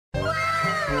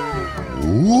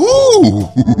Ooh!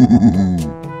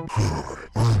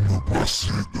 I'm the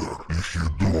boss leader. If you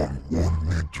don't want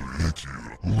me to hit you,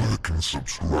 like and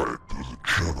subscribe to the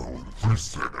channel in 3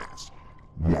 seconds.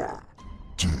 1,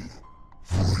 2,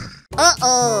 3.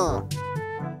 Uh-oh!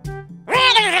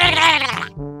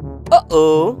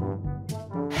 Uh-oh!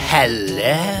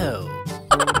 Hello!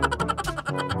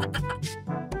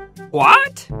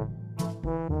 What?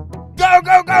 Go,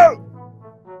 go, go!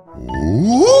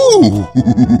 Ooh!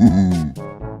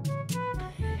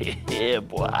 Yeah,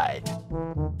 boy.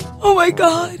 Oh my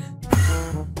god!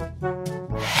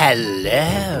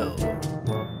 Hello!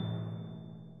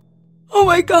 Oh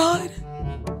my god!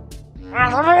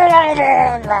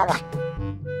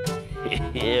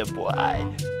 Yeah, boy.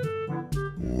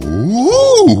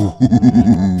 Ooh!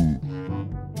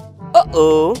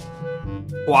 Uh-oh.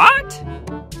 What?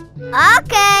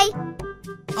 Okay.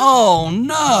 Oh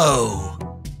no!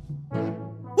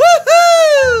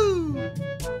 Woohoo!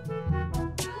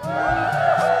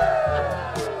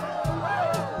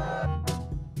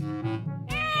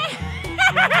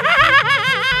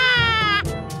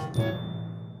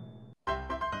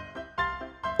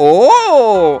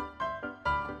 Oh!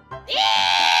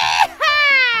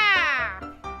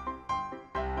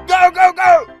 Go, go,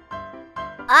 go!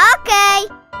 Okay.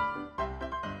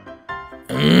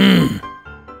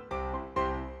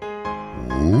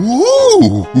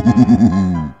 Ooh!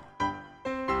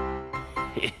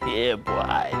 Yeah,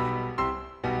 boy.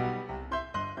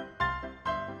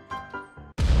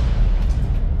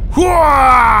 Whoa!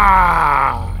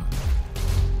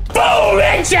 Boom!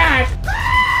 Headshot!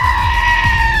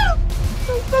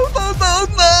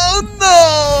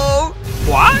 No!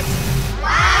 What?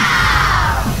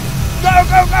 Wow! Go,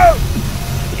 go, go!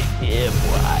 Yeah,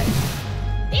 boy.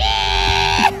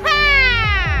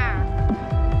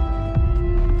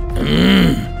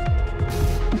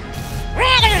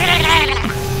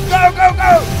 Go, go,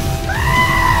 go!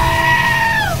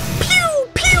 Pew,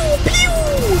 pew, pew!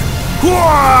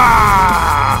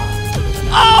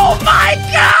 Oh my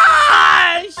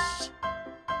gosh!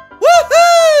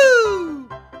 Woohoo!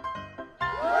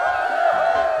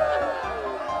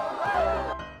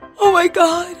 Oh my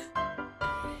god!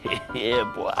 Yeah,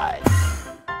 boy.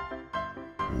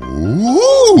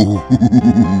 Ooh!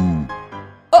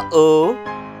 Uh-oh.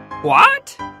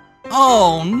 What?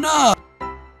 Oh no!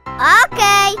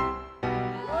 Okay.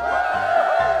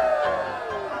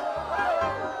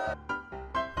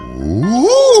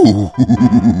 Ooh!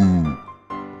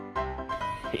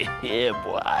 Yeah,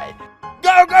 boy.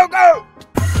 Go, go, go!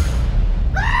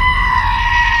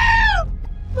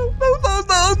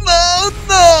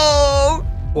 No!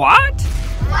 What?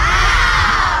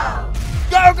 Wow!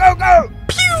 Go, go, go!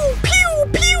 Pew, pew,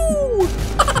 pew!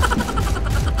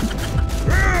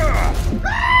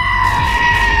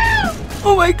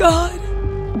 Oh my god!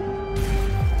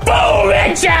 Boom!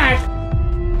 Headshot!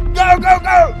 Go, go,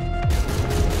 go!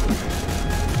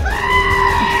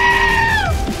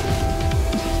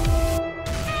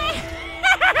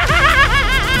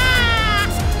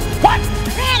 What?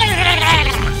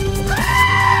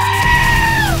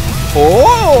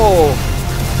 Oh!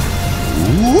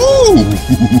 Ooh!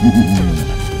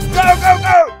 Go, go,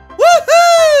 go!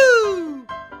 Woohoo!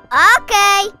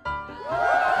 Okay.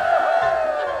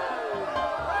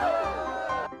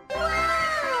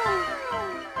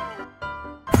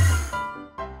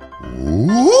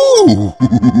 Ooh!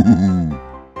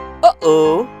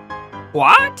 Uh-oh.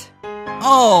 What?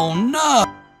 Oh no!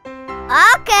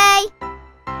 Okay.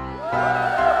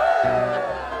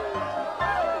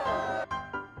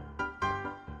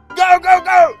 Go, go,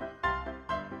 go!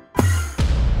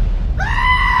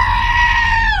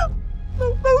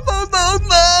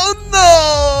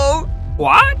 No!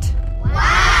 What?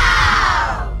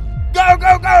 Wow! Go,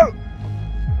 go, go!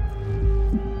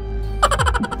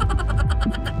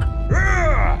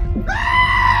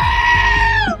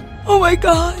 Oh my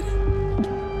god!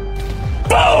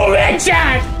 Boom!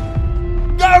 Headshot!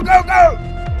 Go, go, go!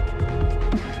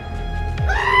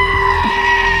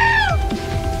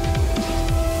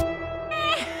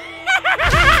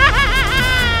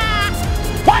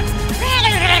 What?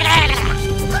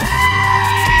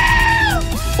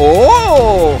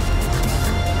 Oh!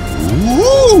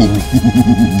 Ooh!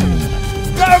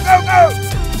 Go, go, go!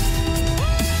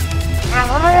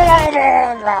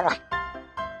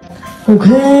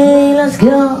 Okay, let's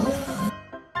go.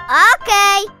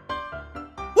 Okay.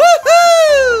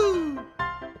 Woohoo!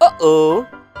 Uh-oh.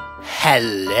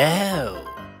 Hello.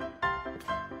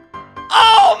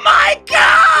 Oh my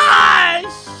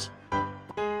gosh!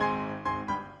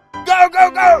 Go,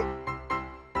 go, go!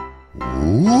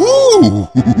 Ooh!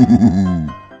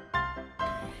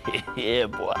 Yeah,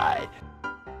 boy.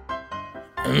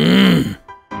 Ooh.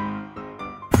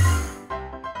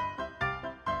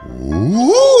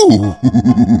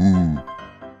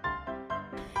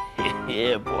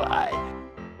 Yeah, boy.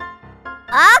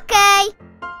 Okay.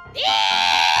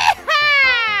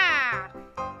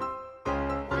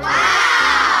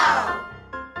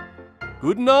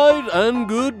 Good night and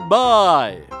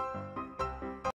goodbye.